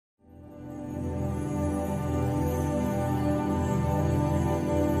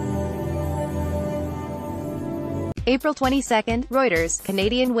April 22, Reuters.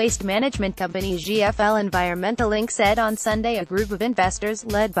 Canadian waste management company GFL Environmental Inc said on Sunday a group of investors,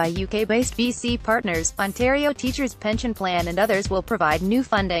 led by UK-based BC Partners, Ontario Teachers' Pension Plan and others will provide new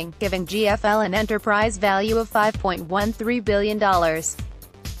funding, giving GFL an enterprise value of $5.13 billion.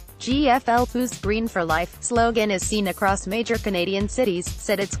 GFL, whose Green for Life slogan is seen across major Canadian cities,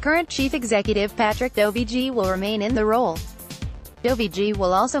 said its current Chief Executive Patrick Dovigi will remain in the role. Dovigi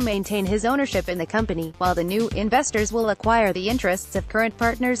will also maintain his ownership in the company, while the new investors will acquire the interests of current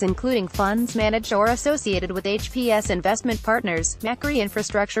partners including funds managed or associated with HPS Investment Partners, Macquarie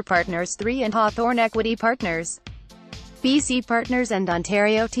Infrastructure Partners III and Hawthorne Equity Partners. BC Partners and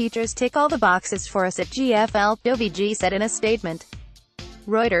Ontario Teachers tick all the boxes for us at GFL, Dovigi said in a statement.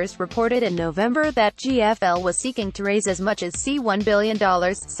 Reuters reported in November that GFL was seeking to raise as much as $1 billion,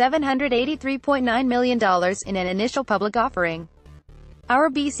 $783.9 million, in an initial public offering. Our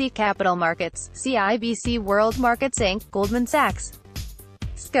BC Capital Markets, CIBC World Markets Inc., Goldman Sachs,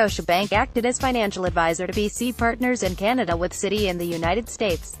 Scotiabank acted as financial advisor to BC Partners in Canada with Citi in the United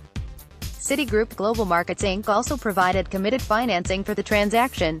States. Citigroup Global Markets Inc. also provided committed financing for the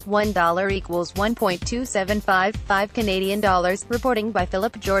transaction. $1 equals 1.2755 Canadian dollars, reporting by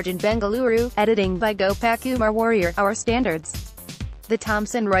Philip George in Bengaluru, editing by Gopak Kumar Warrior, Our Standards. The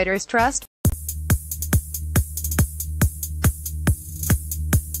Thomson Reuters Trust.